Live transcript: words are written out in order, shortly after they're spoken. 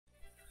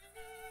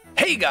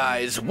Hey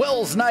guys,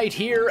 Welsknight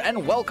here,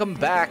 and welcome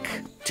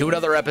back to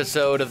another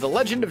episode of The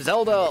Legend of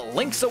Zelda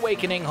Link's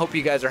Awakening. Hope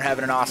you guys are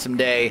having an awesome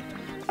day.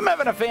 I'm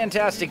having a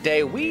fantastic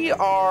day. We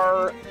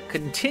are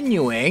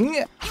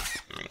continuing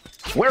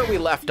where we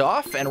left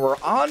off, and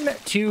we're on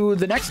to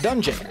the next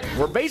dungeon.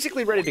 We're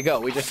basically ready to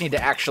go. We just need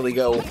to actually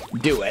go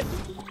do it.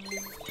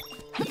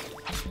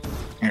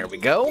 Here we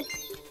go.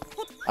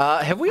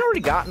 Have we already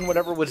gotten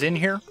whatever was in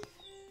here?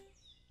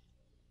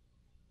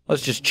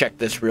 Let's just check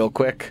this real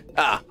quick.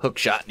 Ah, hook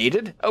shot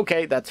needed.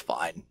 Okay, that's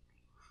fine.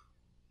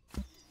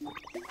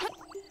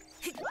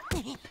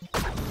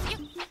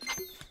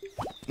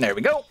 There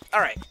we go. All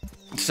right.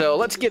 So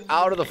let's get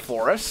out of the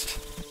forest.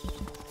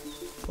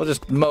 We'll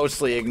just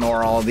mostly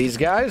ignore all of these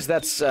guys.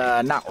 That's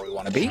not where we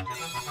want to be.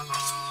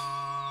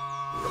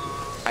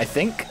 I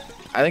think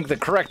the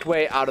correct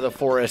way out of the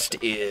forest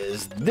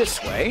is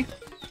this way.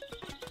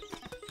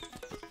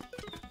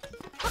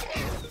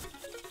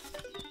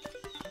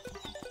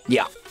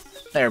 Yeah.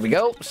 There we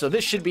go. So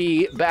this should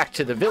be back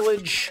to the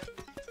village.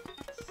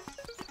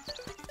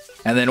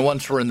 And then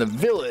once we're in the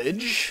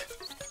village,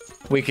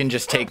 we can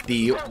just take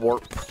the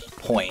warp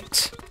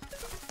point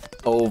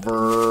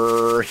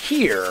over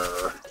here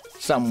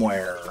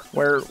somewhere.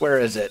 Where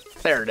is it?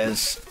 There it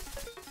is.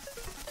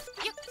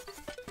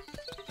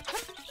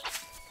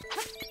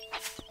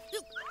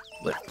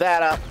 Lift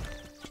that up.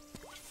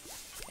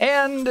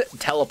 And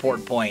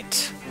teleport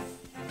point.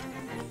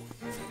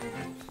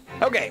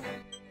 Okay.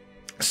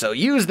 So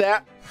use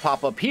that,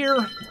 pop up here,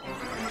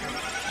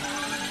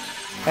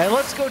 and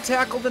let's go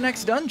tackle the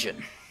next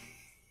dungeon.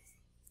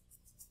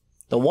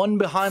 The one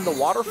behind the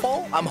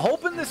waterfall. I'm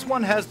hoping this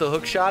one has the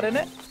hook shot in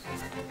it.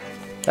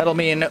 That'll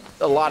mean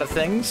a lot of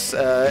things.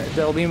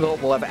 That'll mean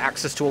we'll have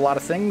access to a lot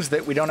of things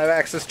that we don't have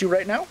access to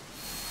right now.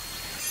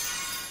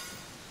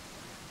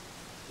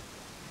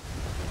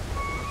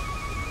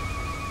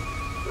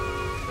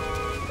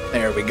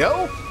 There we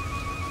go.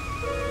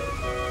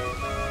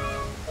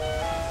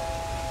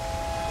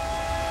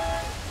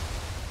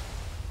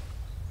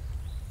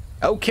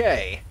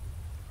 Okay,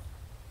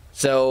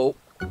 so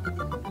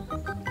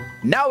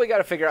now we got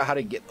to figure out how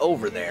to get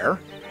over there,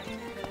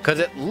 because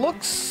it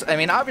looks, I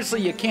mean, obviously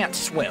you can't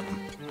swim.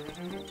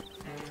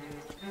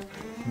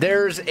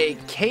 There's a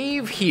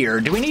cave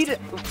here.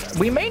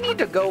 We may need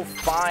to go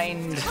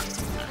find,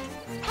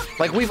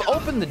 like, we've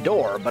opened the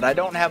door, but I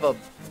don't have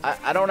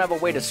a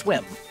way to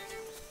swim.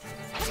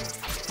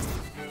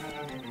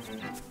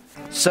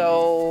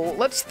 So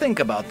let's think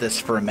about this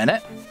for a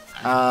minute.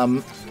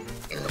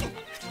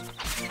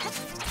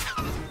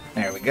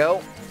 There we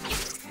go.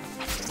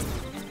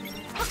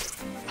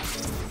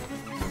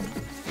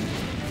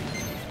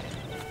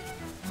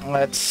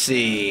 Let's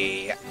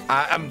see.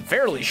 I'm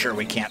fairly sure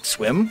we can't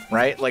swim,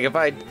 right? Like if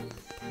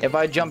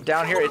I jump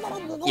down here,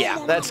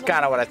 yeah, that's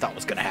kind of what I thought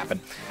was going to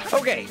happen.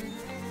 Okay.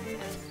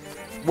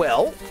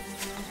 Well,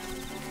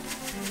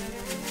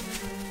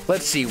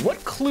 let's see.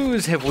 What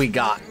clues have we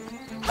got?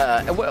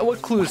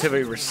 What clues have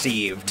we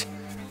received?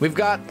 We've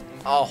got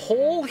a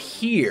hole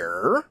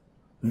here.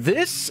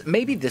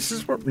 Maybe this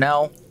is where,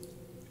 no,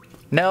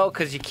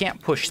 because you can't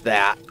push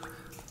that.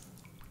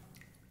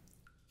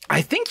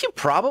 I think you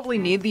probably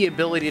need the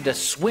ability to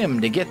swim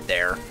to get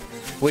there,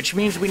 which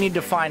means we need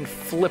to find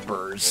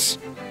flippers.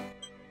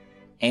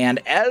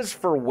 And as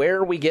for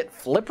where we get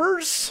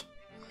flippers,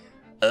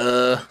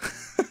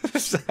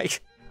 it's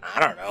like, I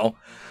don't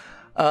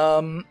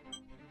know.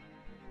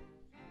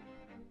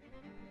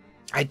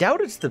 I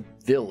doubt it's the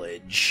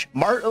village.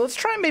 Let's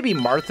try maybe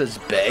Martha's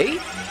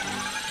Bay.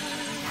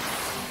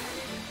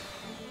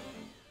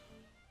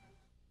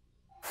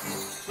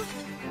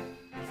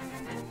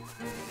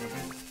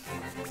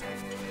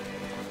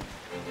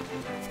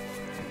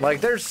 Like,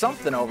 there's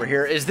something over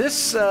here. Is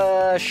this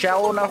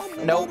shallow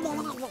enough? Nope.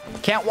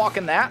 Can't walk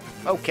in that?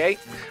 Okay.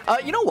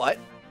 You know what?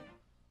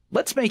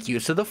 Let's make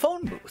use of the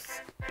phone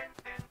booth.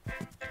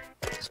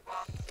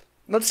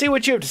 Let's see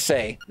what you have to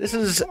say. This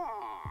is...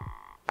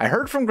 I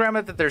heard from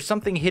Grandma that there's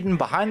something hidden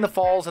behind the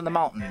falls and the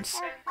mountains.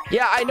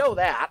 Yeah, I know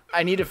that.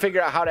 I need to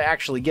figure out how to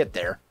actually get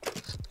there.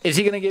 Is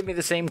he going to give me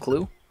the same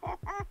clue?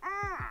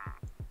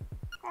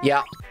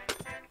 Yeah.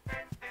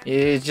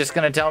 He's just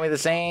going to tell me the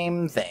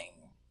same thing.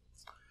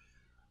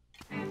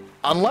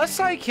 Unless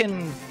I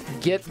can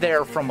get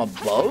there from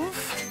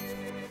above,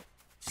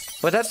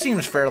 but that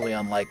seems fairly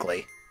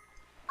unlikely.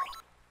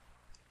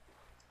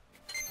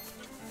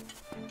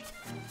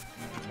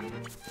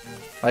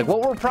 Like,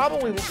 what we're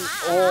probably...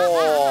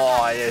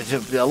 Oh, it's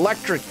the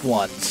electric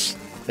ones.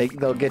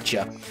 They'll get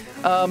you.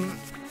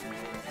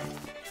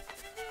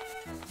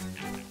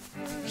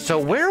 So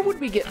where would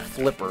we get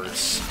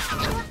flippers?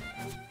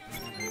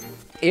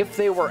 If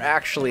they were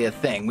actually a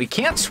thing. We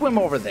can't swim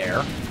over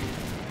there.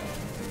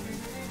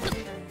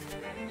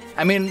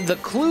 I mean, the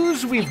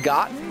clues we've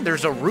gotten,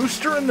 there's a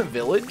rooster in the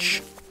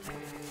village.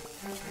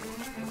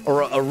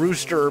 Or a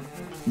rooster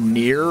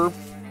near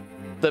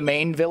the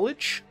main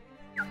village.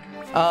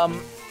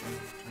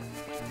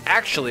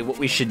 Actually, what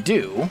we should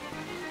do...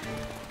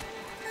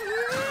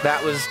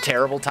 That was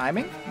terrible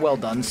timing. Well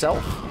done,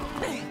 self.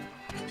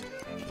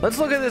 Let's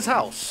look at this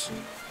house.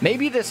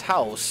 Maybe this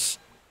house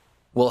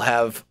will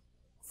have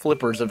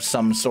flippers of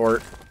some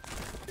sort.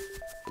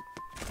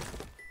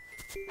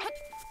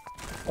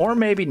 Or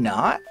maybe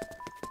not.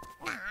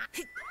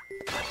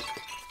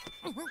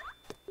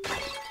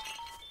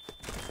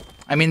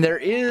 I mean, there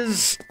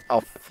is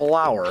a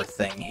flower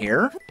thing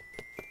here.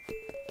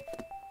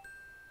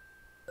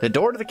 The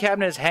door to the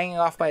cabinet is hanging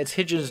off by its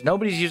hinges.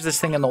 Nobody's used this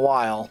thing in a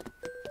while.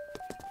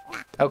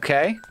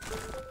 Okay.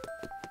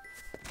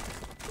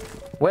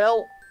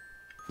 Well,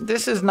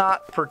 this is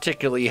not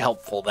particularly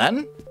helpful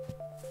then.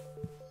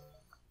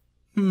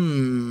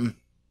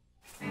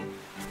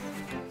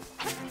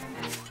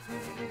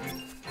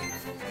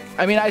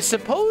 I mean, I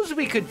suppose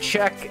we could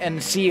check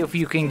and see if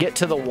you can get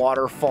to the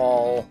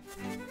waterfall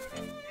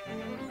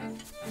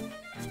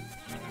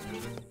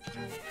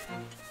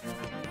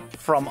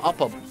from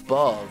up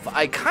above.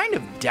 I kind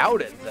of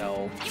doubt it,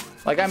 though.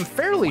 Like, I'm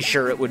fairly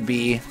sure it would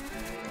be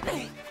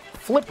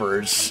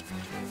flippers.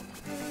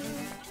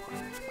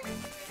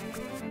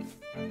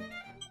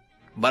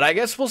 But I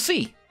guess we'll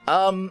see.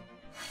 Let's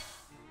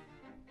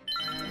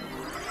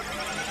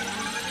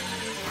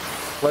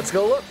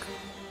go look.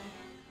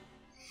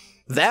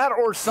 That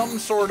or some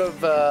sort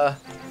of,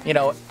 you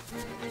know,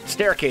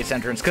 staircase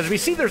entrance. Because we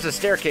see there's a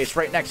staircase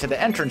right next to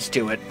the entrance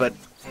to it, but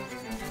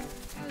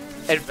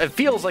it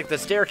feels like the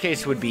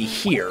staircase would be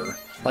here.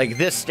 Like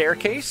this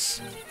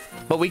staircase.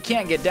 But we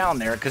can't get down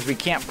there because we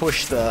can't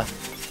push the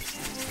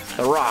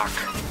rock.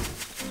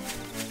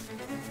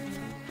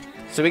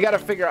 So we got to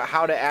figure out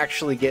how to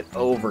actually get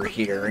over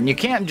here. And you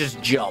can't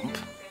just jump.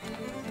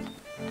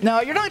 No,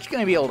 you're not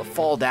going to be able to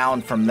fall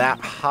down from that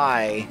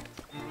high.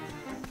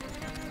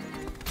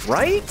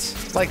 Right?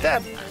 Like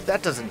that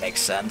doesn't make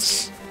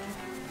sense.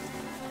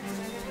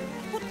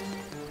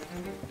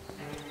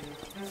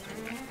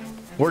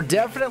 We're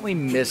definitely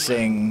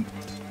missing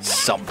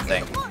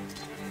something.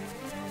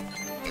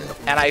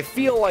 And I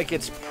feel like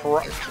it's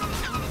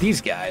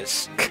these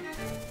guys.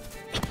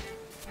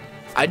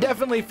 I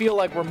definitely feel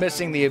like we're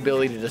missing the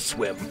ability to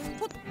swim.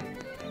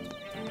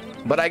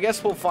 But I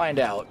guess we'll find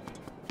out.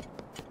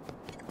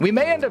 We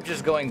may end up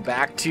just going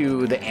back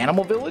to the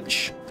animal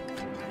village.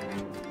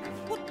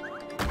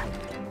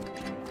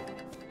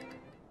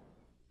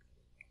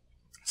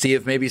 See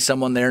if maybe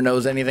someone there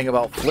knows anything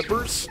about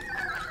flippers.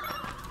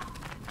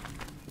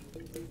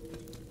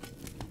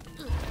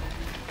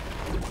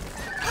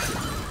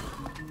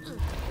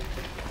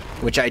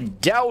 Which I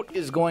doubt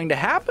is going to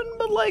happen,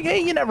 but like, hey,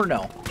 you never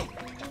know.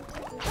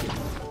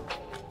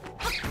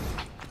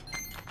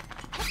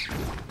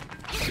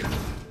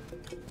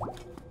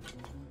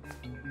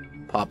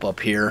 Pop up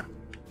here.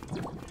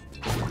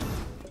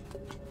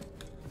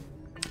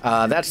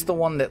 That's the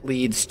one that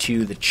leads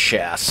to the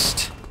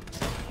chest.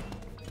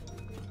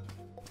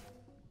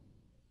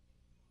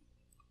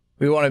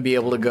 We want to be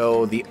able to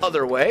go the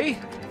other way.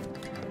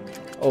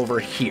 Over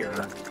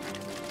here.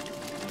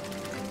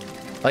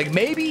 Like,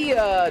 maybe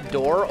a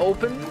door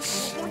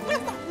opens.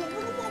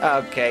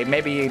 Okay,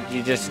 maybe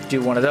you just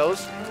do one of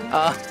those.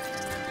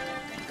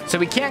 So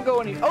we can't go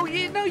any... Oh,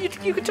 you know, you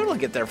can totally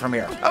get there from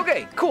here.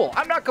 Okay, cool.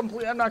 I'm not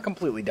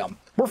completely dumb.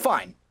 We're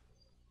fine.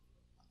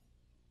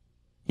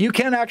 You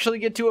can actually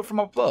get to it from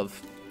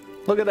above.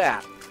 Look at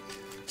that.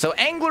 So,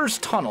 Angler's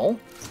Tunnel.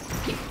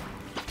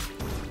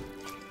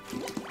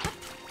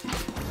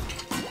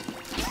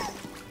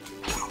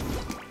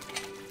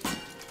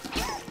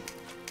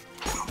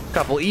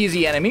 Couple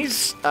easy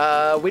enemies.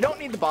 We don't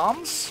need the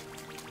bombs.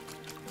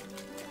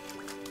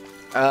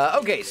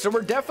 Okay, so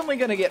we're definitely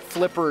going to get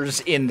flippers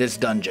in this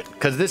dungeon,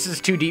 because this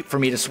is too deep for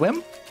me to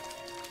swim.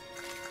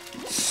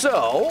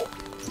 So,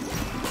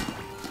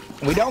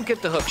 we don't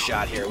get the hook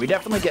shot here. We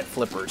definitely get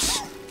flippers.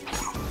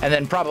 And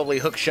then probably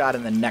hook shot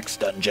in the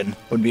next dungeon,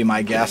 would be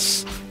my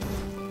guess.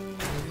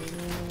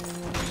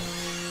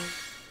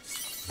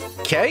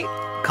 Okay,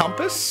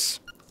 compass.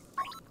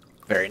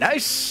 Very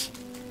nice.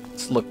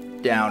 Let's look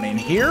down in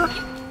here.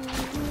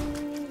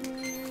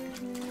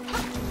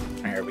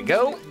 There we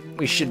go.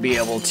 We should be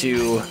able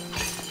to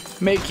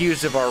make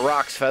use of our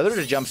Rock's Feather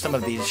to jump some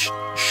of these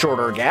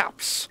shorter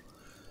gaps.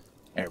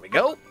 There we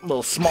go. A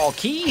little small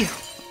key.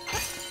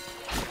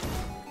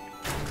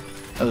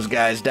 Those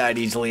guys died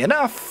easily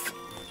enough.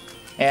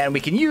 And we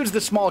can use the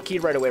small key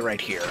right away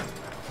right here.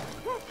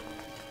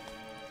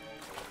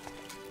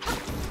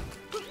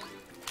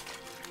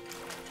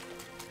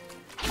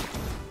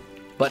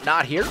 But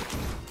not here.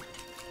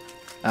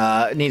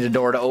 Need a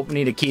door to open,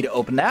 need a key to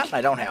open that.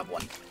 I don't have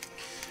one.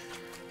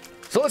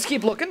 So let's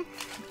keep looking.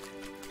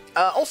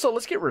 Also,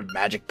 let's get rid of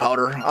magic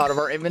powder out of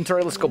our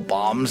inventory. Let's go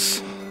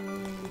bombs.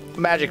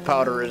 Magic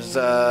powder is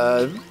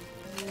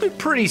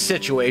pretty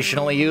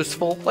situationally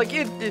useful. Like,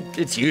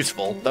 it's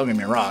useful, don't get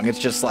me wrong. It's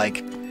just like,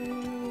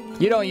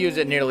 you don't use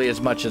it nearly as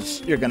much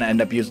as you're going to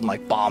end up using,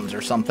 like, bombs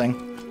or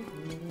something.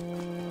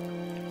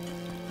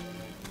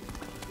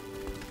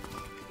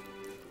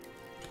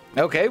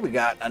 Okay, we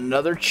got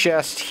another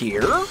chest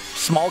here.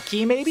 Small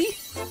key, maybe?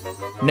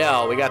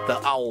 No, we got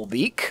the owl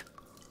beak.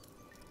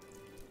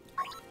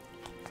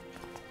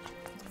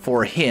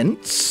 For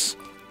hints.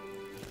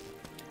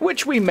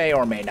 which we may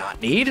or may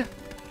not need.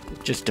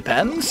 It just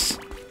depends.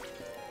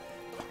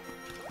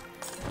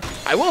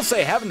 I will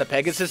say having the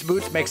Pegasus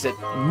boots makes it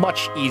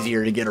much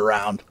easier to get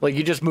around. Like,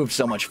 you just move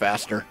so much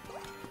faster.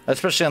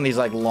 Especially on these,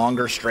 like,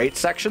 longer straight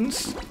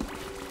sections.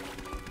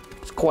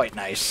 It's quite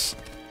nice.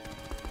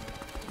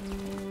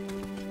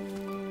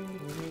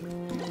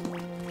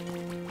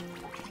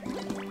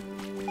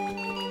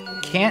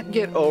 Can't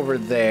get over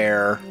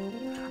there.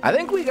 I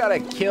think we gotta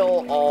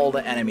kill all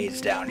the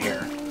enemies down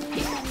here.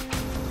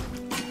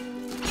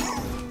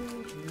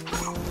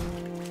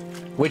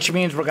 Which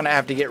means we're gonna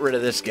have to get rid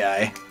of this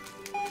guy.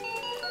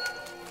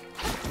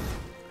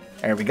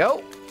 There we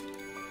go.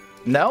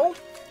 No?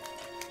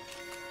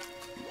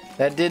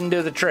 That didn't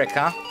do the trick,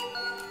 huh?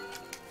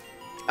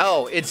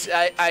 Oh, it's...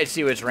 I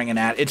see what it's ringing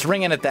at. It's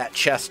ringing at that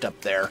chest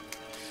up there.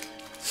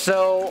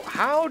 So,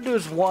 how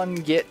does one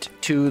get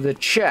to the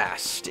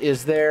chest?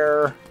 Is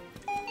there...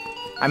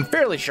 I'm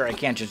fairly sure I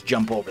can't just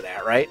jump over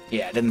that, right?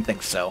 Yeah, I didn't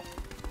think so.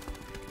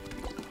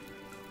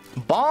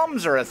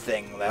 Bombs are a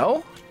thing,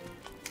 though.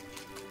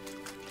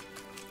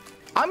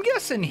 I'm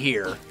guessing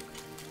here.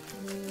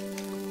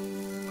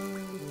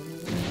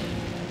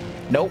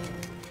 Nope.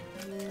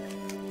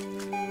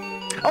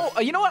 Oh,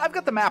 you know what? I've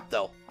got the map,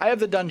 though. I have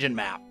the dungeon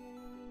map.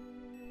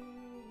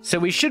 So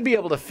we should be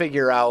able to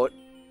figure out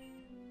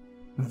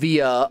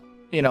via,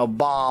 you know,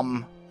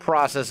 bomb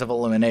process of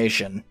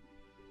elimination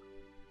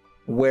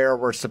where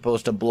we're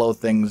supposed to blow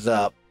things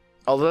up.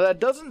 Although that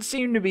doesn't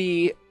seem to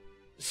be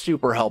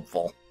super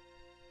helpful.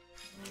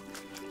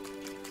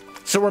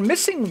 So we're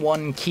missing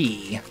one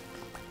key.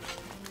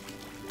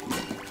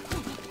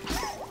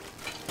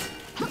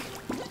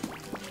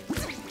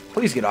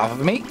 Please get off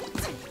of me.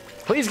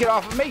 Please get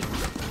off of me.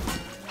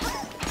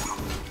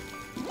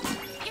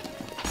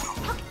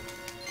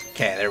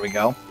 Okay, there we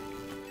go.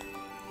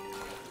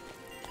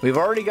 We've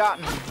already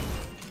gotten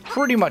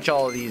pretty much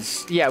all of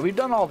these. Yeah, we've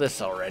done all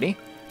this already.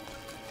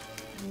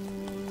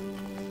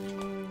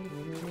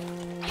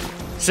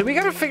 So we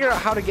gotta figure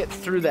out how to get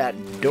through that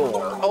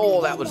door.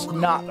 Oh, that was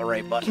not the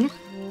right button.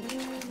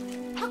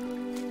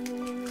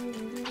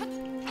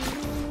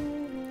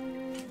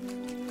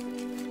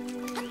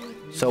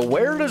 So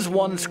where does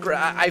one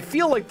I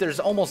feel like there's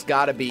almost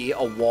gotta be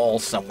a wall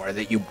somewhere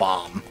that you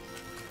bomb.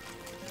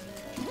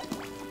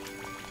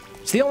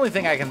 It's the only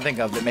thing I can think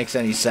of that makes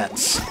any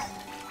sense.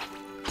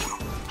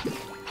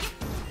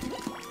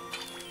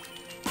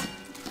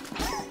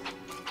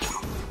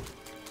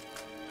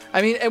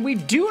 I mean, and we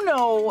do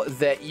know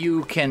that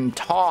you can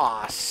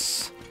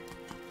toss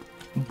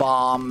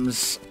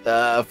bombs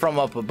from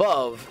up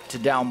above to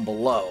down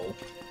below.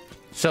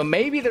 So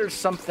maybe there's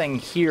something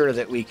here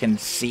that we can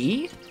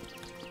see.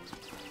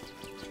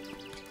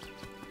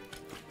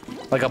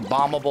 Like a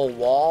bombable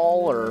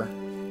wall or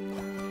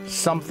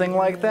something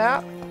like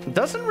that.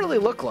 Doesn't really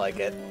look like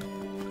it.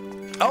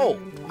 Oh,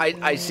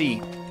 I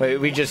see.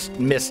 We just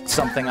missed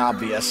something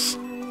obvious.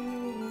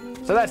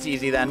 So that's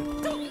easy then.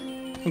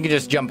 You can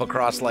just jump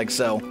across like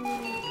so.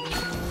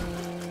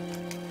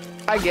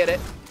 I get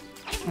it.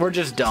 We're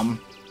just dumb.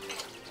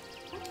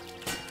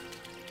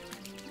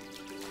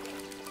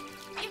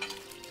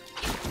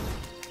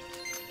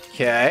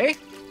 Okay.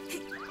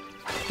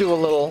 Do a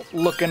little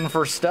looking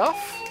for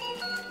stuff.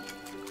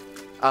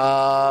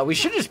 We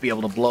should just be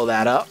able to blow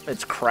that up.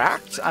 It's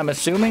cracked. I'm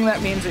assuming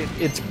that means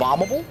it's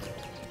bombable.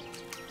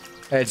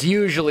 That's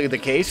usually the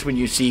case when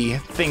you see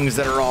things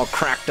that are all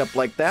cracked up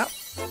like that.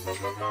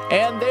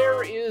 And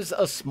there is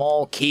a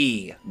small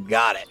key.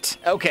 Got it.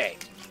 Okay.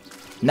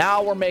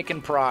 Now we're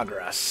making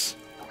progress.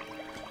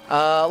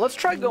 Let's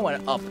try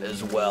going up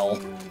as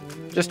well.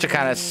 Just to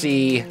kind of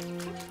see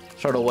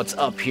sort of what's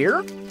up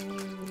here.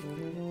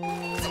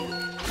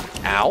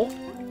 Ow.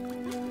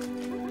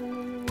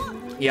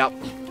 Yep.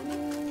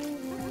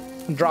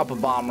 Drop a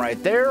bomb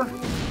right there.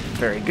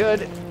 Very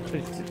good.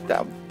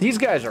 These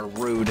guys are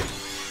rude.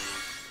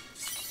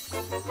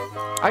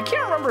 I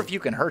can't remember if you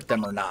can hurt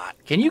them or not.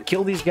 Can you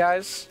kill these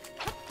guys?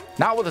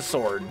 Not with a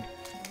sword.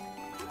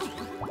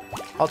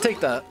 I'll take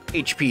the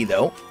HP,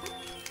 though.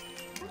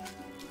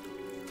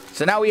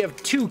 So now we have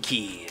 2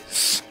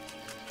 keys.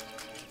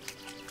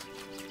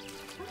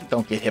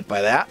 Don't get hit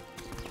by that.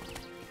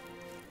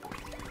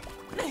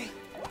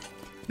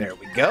 There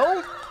we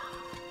go.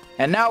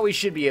 And now we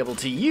should be able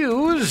to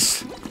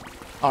use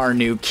our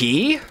new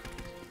key.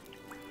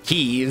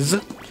 Keys,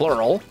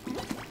 plural.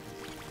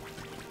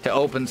 To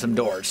open some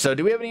doors. So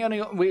do we have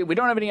any... We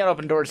don't have any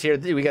unopened doors here.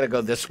 We gotta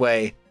go this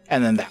way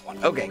and then that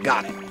one. Okay,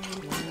 got it.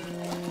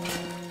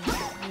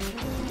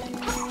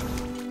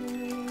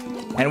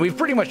 And we've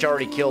pretty much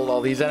already killed all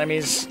these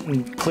enemies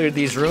and cleared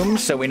these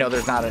rooms, so we know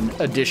there's not an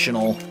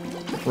additional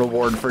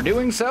reward for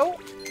doing so.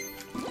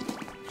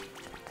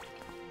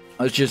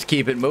 Let's just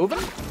keep it moving.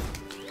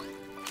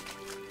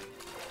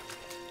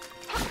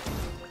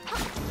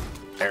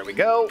 There we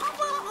go.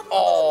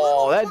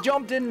 Oh, that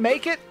jump didn't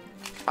make it?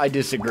 I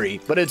disagree,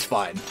 but it's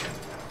fine.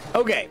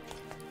 Okay.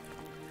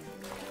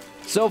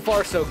 So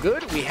far, so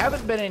good. We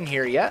haven't been in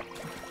here yet.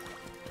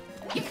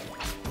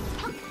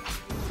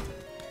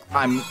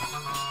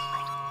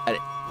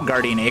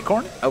 Guardian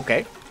Acorn.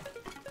 Okay.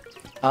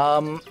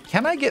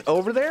 Can I get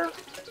over there?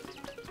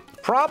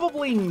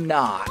 Probably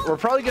not. We're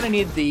probably going to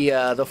need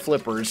the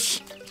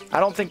flippers. I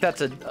don't think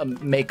that's a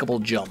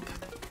makeable jump.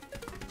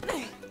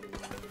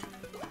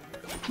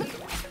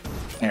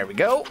 There we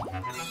go.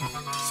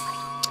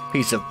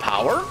 Piece of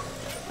power.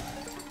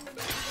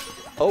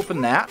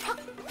 Open that.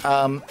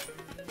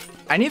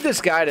 I need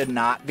this guy to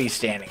not be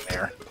standing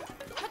there.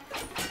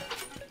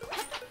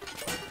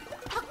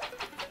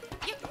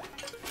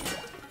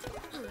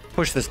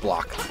 Push this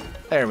block.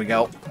 There we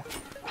go.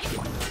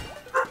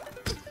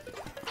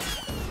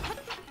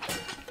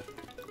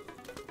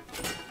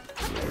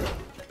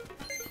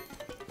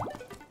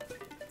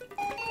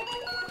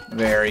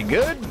 Very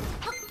good.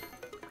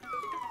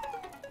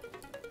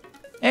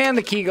 And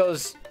the key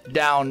goes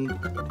down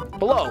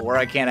below where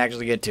I can't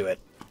actually get to it.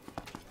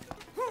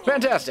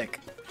 Fantastic.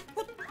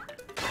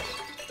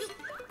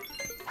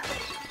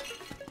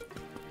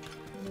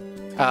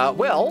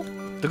 Well,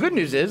 the good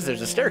news is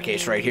there's a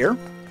staircase right here,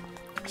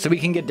 so we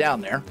can get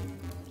down there.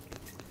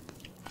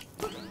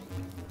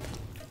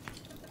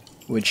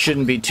 Which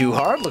shouldn't be too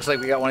hard. Looks like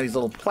we got one of these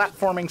little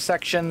platforming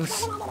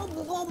sections.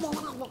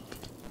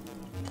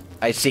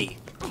 I see.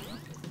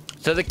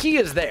 So the key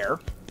is there,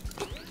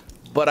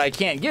 but I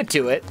can't get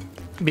to it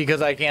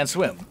because I can't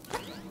swim.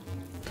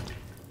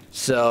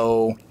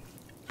 So...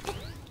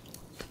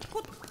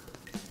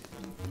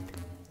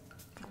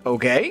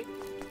 okay.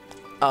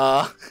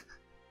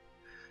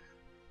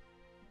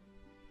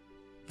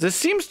 This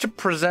seems to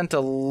present a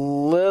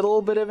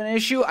little bit of an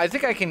issue. I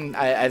think I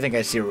think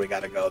I see where we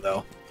gotta go,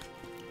 though.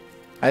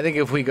 I think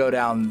if we go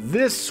down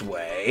this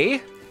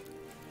way...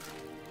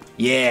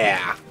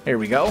 yeah, here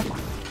we go.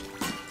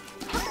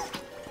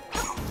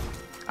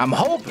 I'm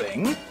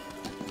hoping...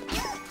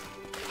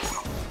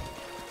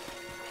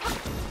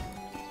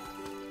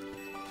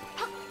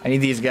 I need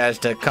these guys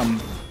to come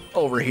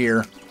over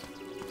here.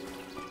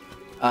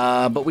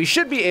 But we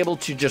should be able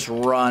to just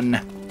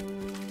run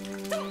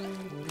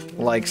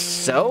like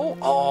so.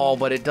 Oh,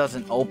 but it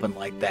doesn't open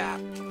like that.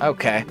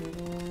 Okay.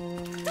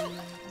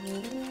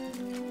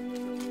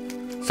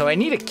 So I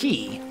need a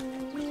key,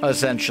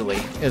 essentially,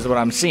 is what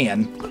I'm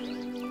seeing.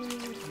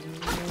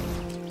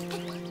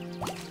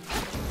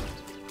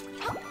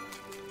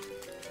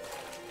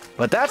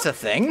 But that's a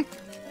thing.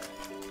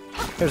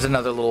 There's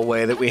another little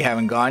way that we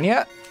haven't gone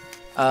yet.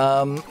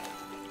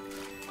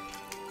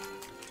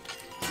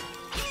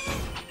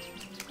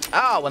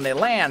 When they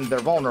land, they're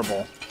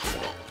vulnerable.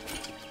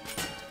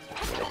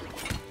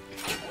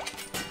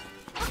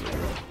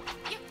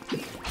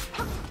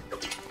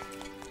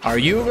 Are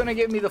you gonna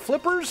give me the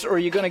flippers, or are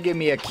you gonna give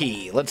me a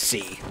key? Let's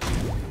see.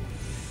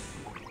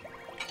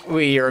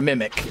 You're a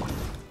mimic.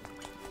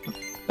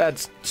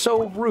 That's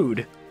so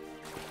rude.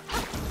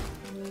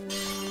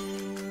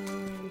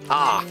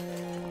 Ah,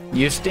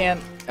 you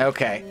stand...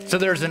 okay, so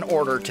there's an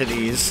order to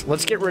these.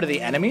 Let's get rid of the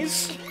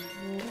enemies.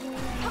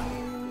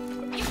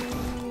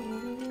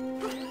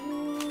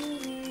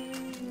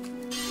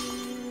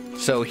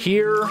 So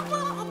here...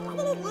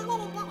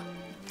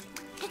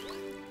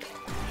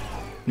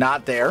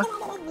 not there.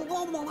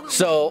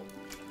 So,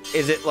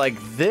 is it like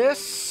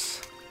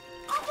this?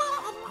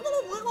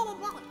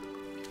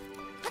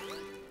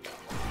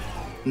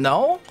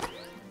 No?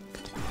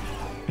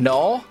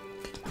 No?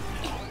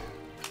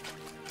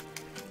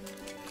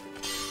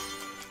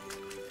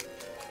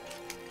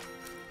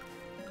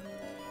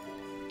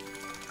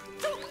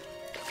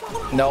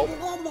 Nope.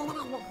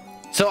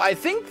 So I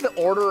think the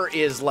order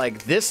is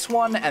like this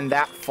one and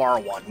that far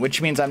one,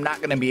 which means I'm not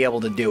going to be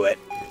able to do it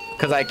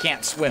because I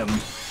can't swim.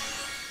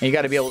 And you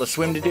got to be able to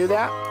swim to do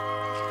that.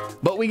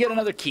 But we get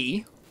another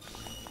key,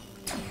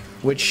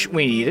 which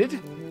we needed.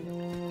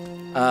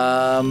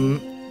 And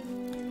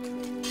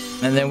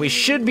then we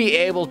should be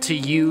able to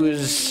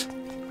use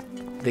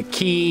the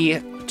key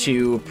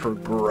to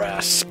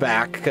progress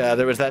back.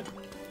 There was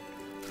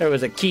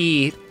a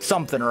key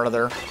something or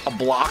other, a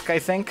block, I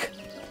think.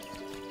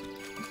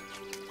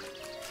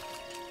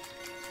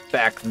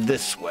 Back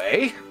this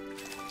way.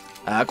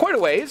 Quite a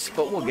ways,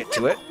 but we'll get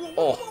to it.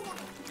 Oh.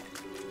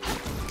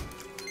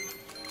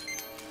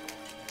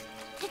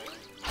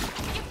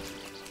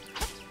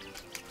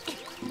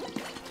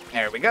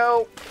 There we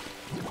go.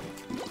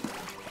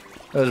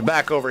 It was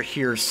back over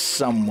here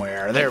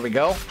somewhere. There we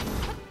go.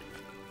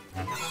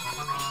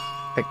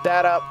 Pick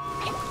that up.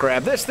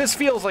 Grab this. This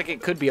feels like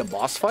it could be a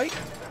boss fight.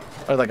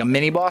 Or like a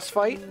mini boss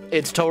fight.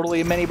 It's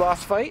totally a mini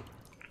boss fight.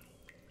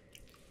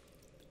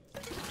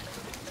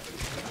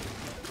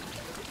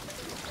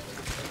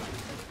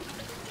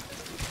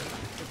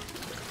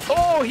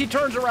 Oh, he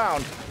turns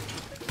around.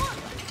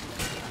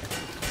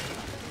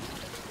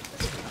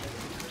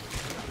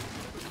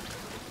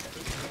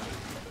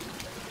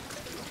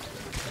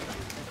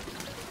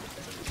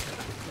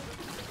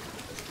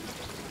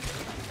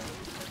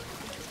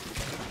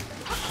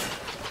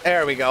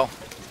 There we go.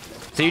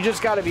 So you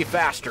just got to be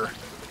faster.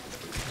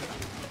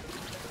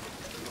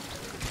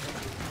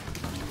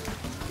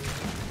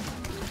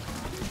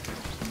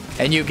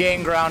 And you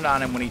gain ground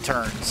on him when he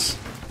turns.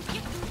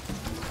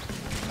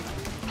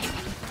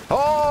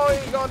 Oh,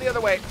 you're going the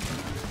other way.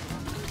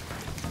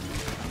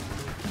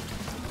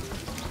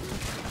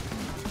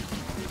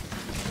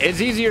 It's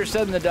easier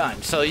said than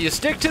done. So you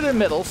stick to the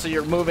middle, so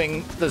you're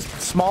moving the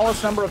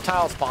smallest number of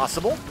tiles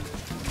possible.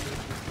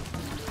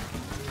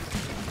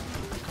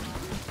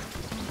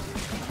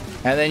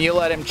 And then you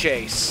let him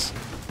chase.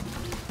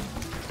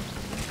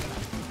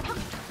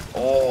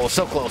 Oh,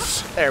 so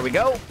close. There we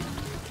go.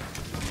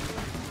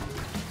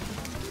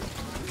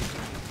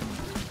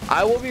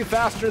 I will be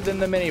faster than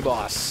the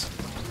mini-boss.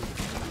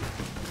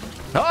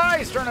 Oh,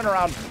 he's turning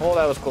around. Oh,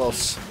 that was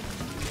close.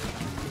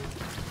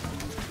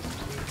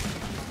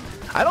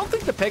 I don't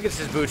think the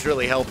Pegasus boots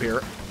really help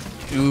here.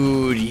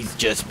 Dude, he's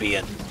just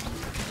being...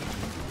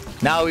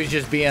 Now he's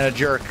just being a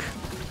jerk.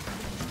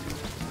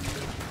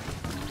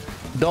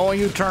 Don't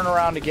you turn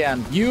around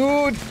again.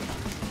 You...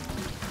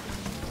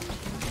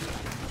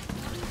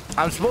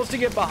 I'm supposed to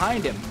get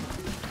behind him.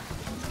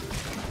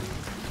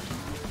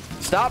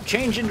 Stop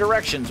changing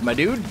directions, my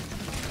dude.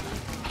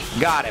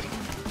 Got him.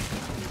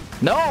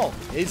 No,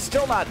 it's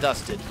still not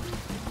dusted.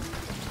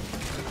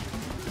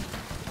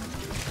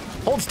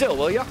 Hold still,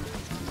 will ya?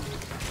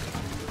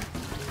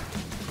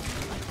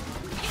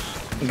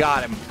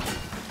 Got him.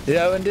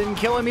 Yeah, and didn't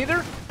kill him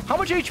either? How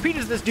much HP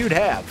does this dude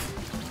have?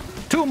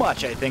 Too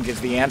much, I think, is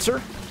the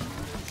answer.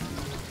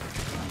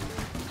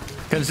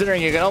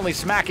 Considering you can only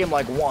smack him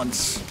like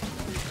once.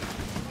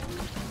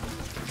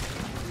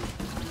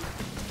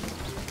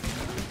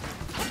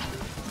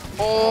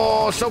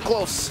 Oh, so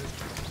close.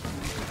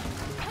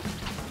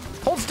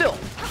 Hold still.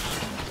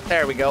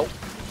 There we go.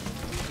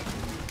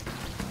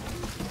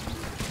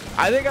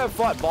 I think I've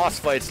fought boss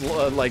fights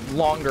like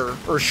longer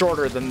or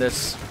shorter than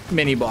this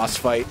mini boss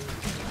fight.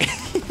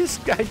 This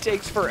guy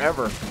takes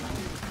forever.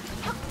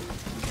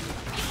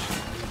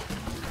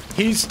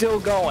 He's still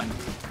going.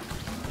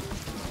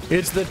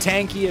 It's the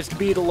tankiest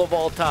beetle of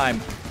all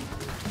time.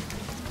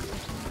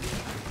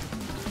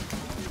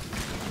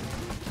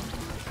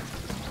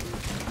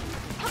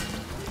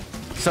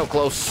 So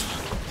close.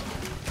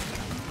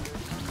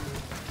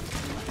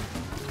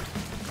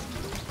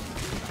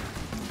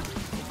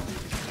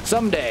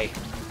 Someday.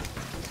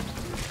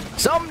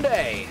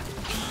 Someday.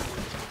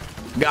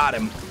 Got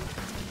him.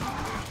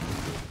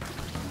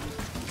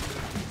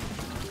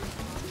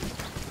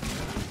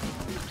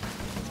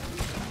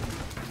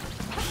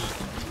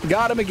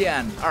 Got him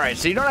again. All right,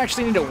 so you don't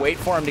actually need to wait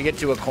for him to get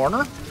to a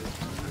corner.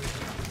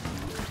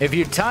 If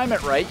you time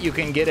it right, you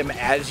can get him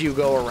as you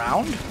go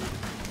around.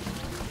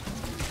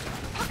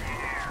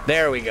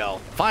 There we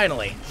go.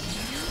 Finally.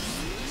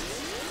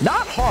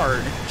 Not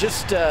hard,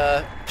 just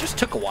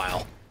took a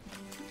while.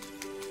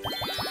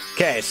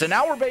 Okay, so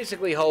now we're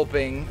basically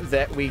hoping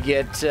that we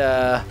get,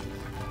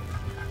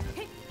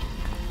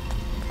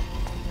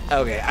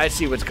 Okay, I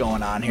see what's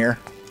going on here.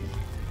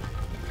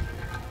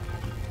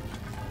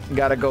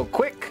 Gotta go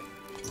quick.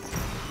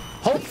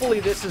 Hopefully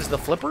this is the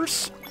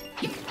flippers.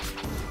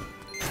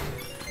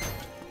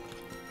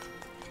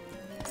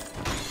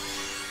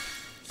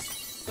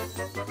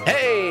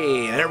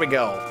 Hey, there we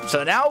go.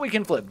 So now we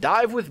can flip.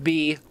 Dive with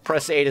B,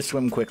 press A to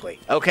swim quickly.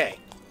 Okay.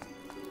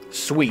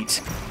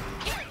 Sweet.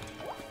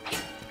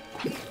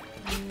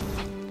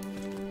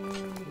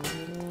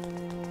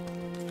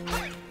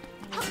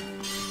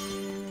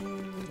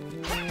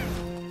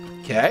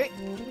 Okay.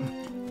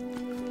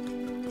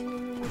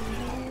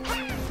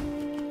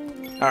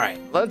 All right,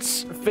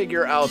 let's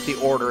figure out the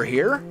order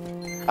here.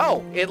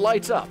 Oh, it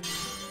lights up.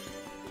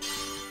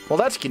 Well,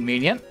 that's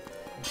convenient.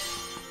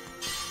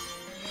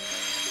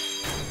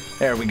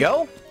 There we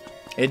go.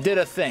 It did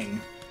a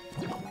thing.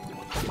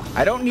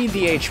 I don't need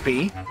the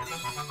HP,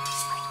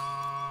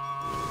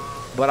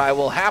 but I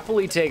will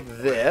happily take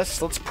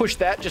this. Let's push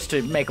that just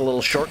to make a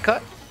little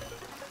shortcut.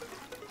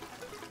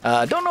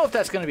 Don't know if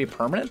that's going to be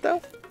permanent,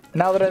 though,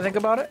 now that I think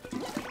about it.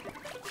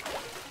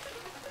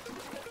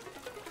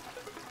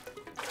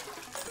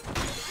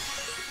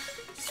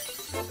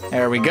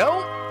 There we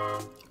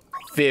go.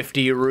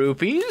 50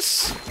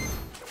 rupees.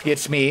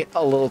 Gets me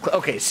a little...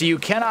 Okay, so you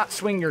cannot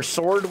swing your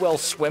sword while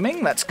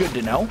swimming. That's good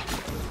to know.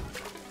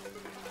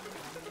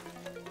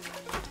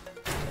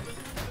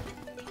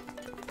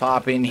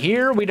 Pop in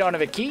here. We don't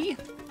have a key,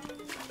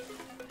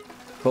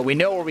 but we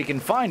know where we can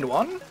find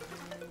one.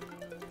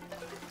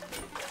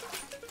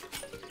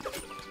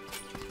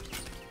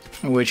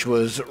 Which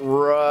was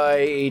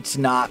right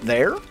not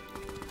there.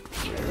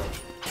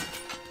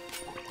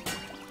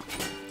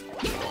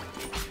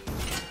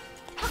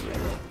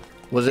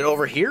 Was it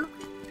over here?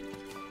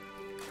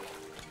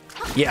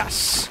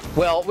 Yes.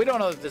 Well, we don't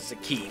know if this is a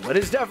key, but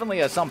it's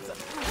definitely a something.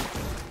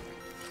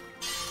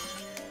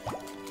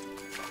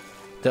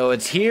 So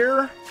it's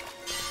here,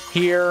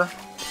 here,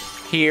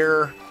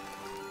 here,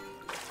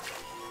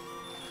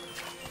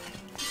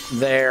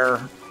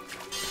 there,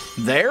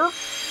 there.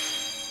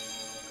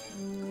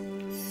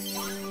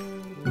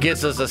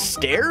 Gives us a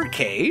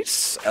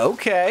staircase.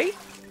 Okay.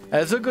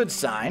 That's a good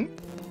sign.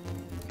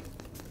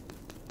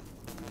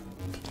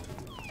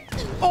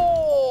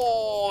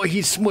 Oh, he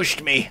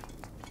smushed me.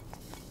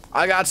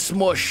 I got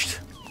smushed.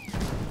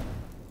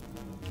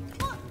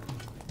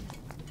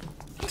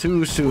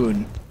 too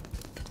soon.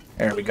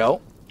 There we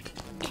go.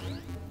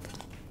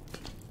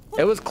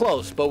 It was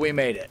close, but we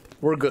made it.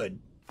 We're good.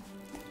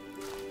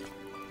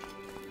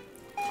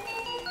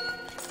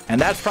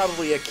 And that's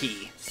probably a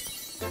key.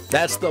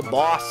 That's the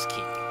boss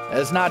key.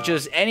 That's not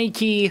just any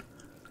key.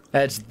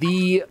 That's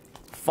the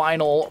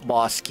final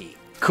boss key.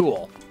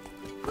 Cool.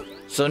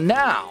 So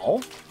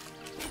now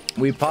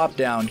we pop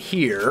down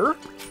here.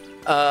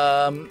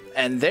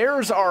 And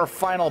there's our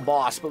final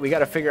boss, but we got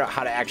to figure out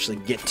how to actually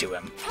get to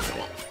him.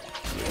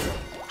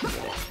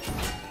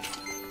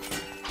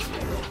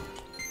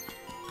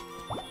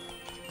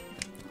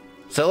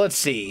 So let's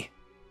see.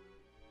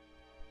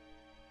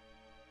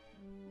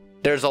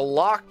 There's a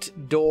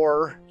locked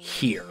door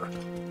here.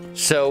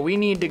 So we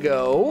need to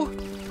go...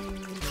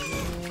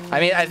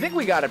 I mean, I think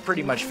we got it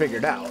pretty much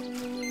figured out.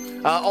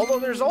 Although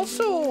there's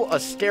also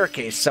a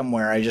staircase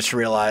somewhere, I just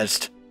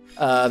realized,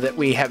 that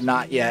we have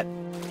not yet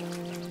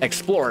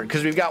explored.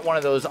 Because we've got one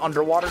of those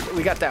underwater...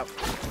 We got that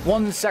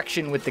one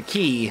section with the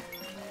key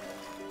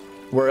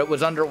where it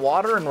was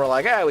underwater, and we're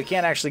like, ah, we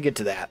can't actually get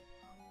to that.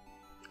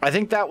 I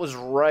think that was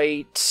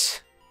right...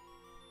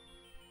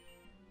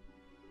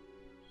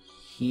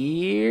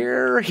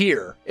 Here?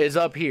 Here. Is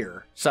up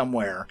here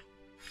somewhere.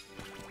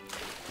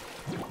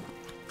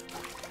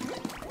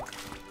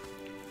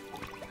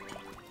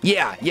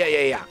 Yeah.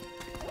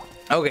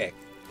 Okay.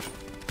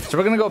 So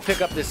we're gonna go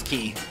pick up this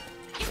key.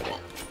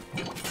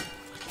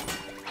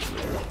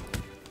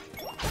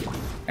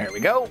 There we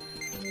go.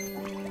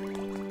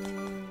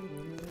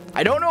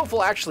 I don't know if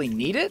we'll actually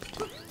need it,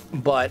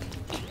 but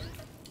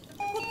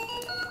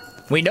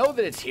we know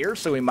that it's here,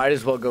 so we might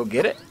as well go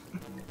get it.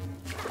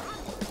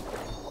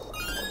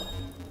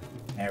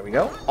 There we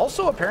go.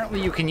 Also,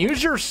 apparently you can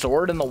use your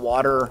sword in the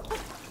water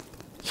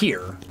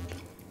here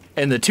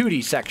in the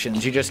 2D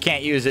sections. You just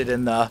can't use it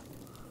in the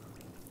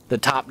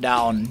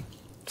top-down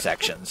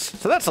sections.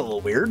 So that's a little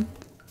weird,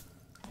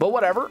 but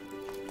whatever.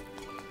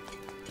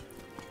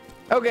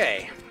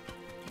 Okay.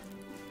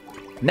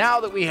 Now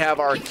that we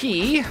have our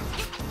key...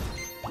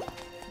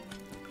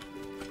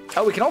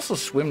 Oh, we can also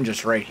swim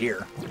just right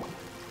here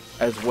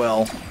as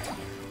well.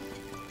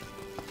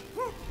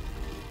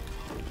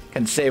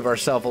 Can save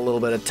ourselves a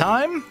little bit of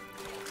time.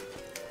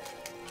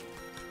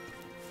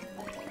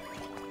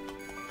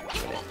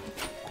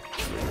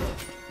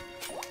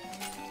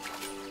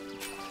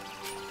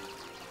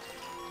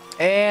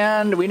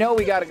 And we know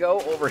we got to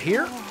go over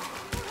here.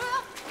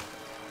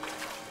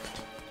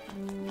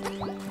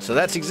 So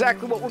that's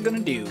exactly what we're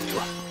going to do.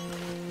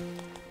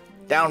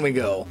 Down we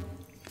go.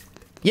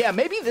 Yeah,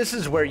 maybe this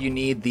is where you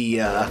need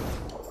the,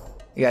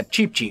 you got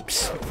Cheep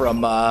Cheeps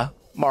from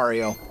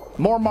Mario.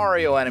 More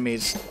Mario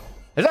enemies.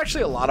 There's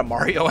actually a lot of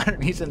Mario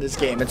enemies in this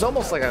game. It's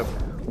almost like a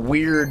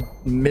weird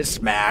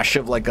mismatch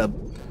of like a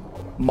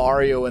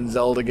Mario and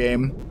Zelda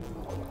game.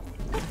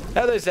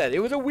 As I said, it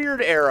was a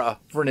weird era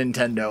for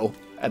Nintendo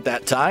at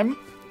that time.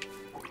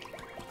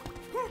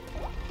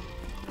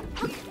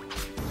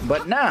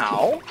 But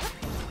now,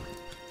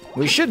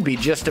 we should be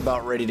just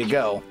about ready to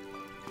go.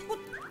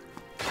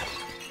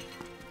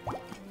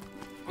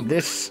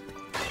 This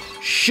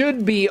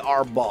should be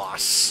our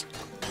boss.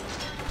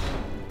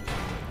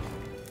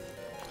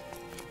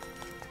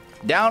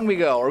 Down we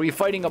go. Are we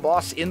fighting a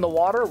boss in the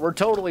water? We're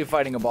totally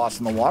fighting a boss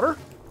in the water.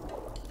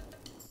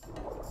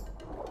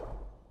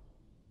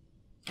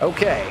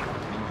 Okay.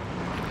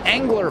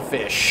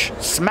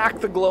 Anglerfish.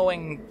 Smack the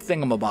glowing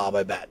thingamabob,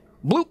 I bet.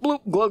 Bloop,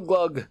 bloop, glug,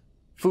 glug.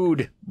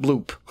 Food,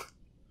 bloop.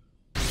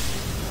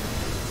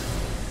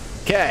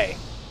 Okay.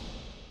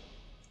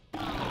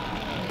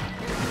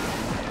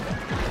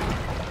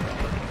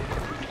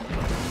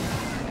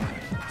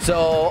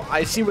 So,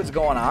 I see what's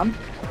going on.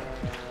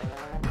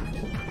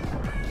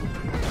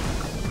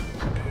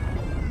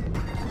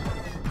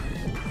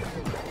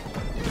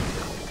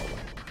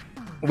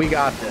 We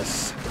got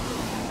this.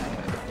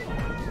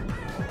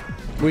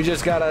 We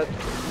just gotta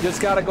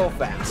go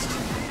fast.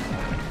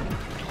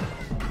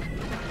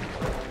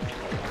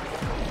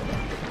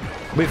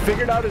 We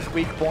figured out his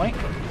weak point.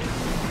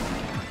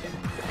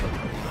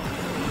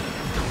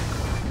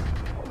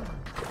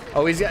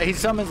 Oh, he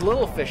summons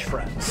little fish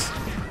friends.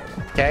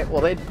 Okay,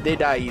 well they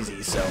die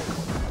easy, so.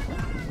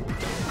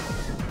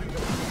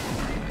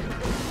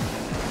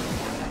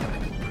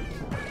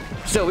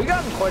 So we've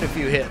gotten quite a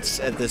few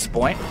hits at this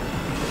point.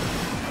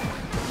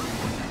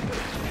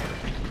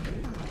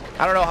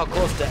 I don't know how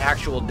close to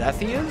actual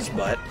death he is,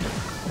 but...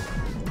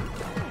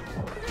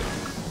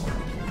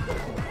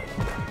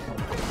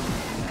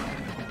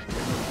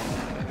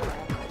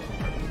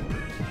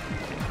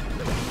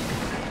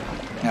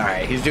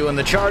 Alright, he's doing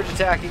the charge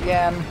attack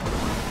again.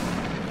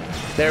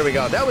 There we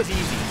go. That was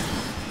easy.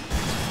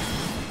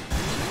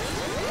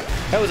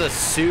 That was a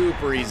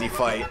super easy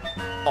fight,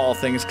 all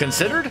things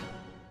considered.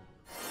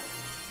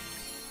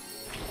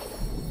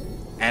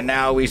 And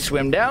now we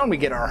swim down, we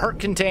get our heart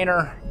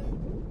container.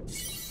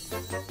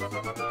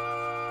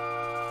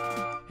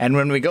 And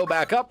when we go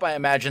back up, I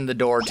imagine the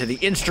door to the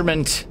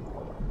instrument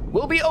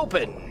will be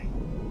open.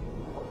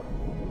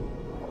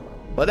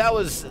 But that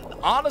was,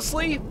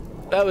 honestly,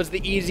 That was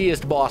the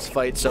easiest boss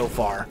fight so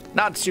far.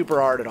 Not super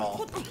hard at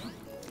all.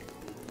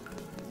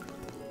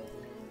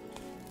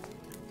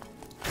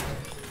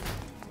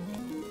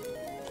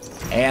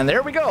 And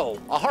there we go,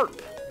 a harp.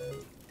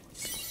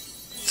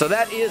 So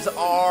that is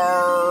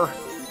our...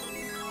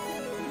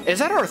 Is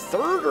that our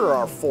third or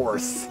our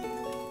fourth?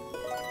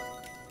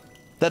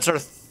 That's our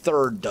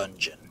third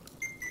dungeon.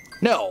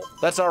 No,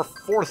 that's our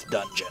fourth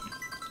dungeon.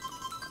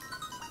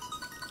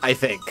 I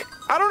think.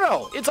 I don't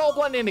know. It's all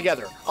blending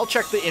together. I'll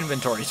check the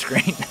inventory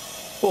screen.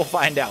 We'll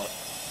find out.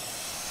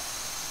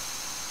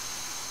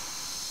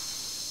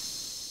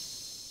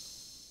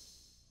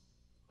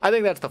 I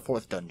think that's the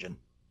fourth dungeon.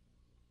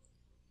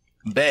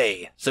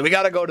 Bay. So we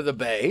gotta go to the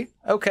bay.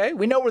 Okay,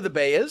 we know where the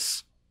bay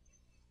is.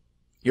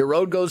 Your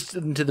road goes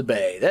into the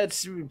bay.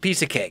 That's a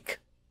piece of cake.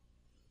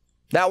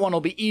 That one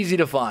will be easy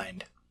to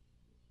find.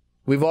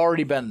 We've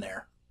already been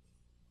there.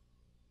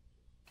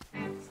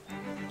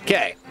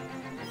 Okay.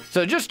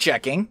 So just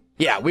checking.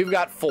 Yeah, we've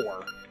got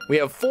 4. We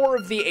have 4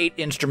 of the 8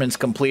 instruments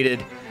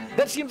completed.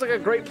 That seems like a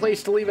great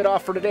place to leave it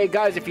off for today.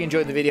 Guys, if you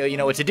enjoyed the video, you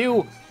know what to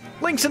do.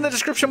 Links in the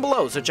description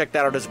below, so check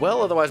that out as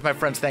well. Otherwise, my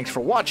friends, thanks for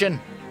watching.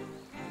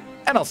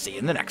 And I'll see you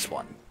in the next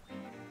one.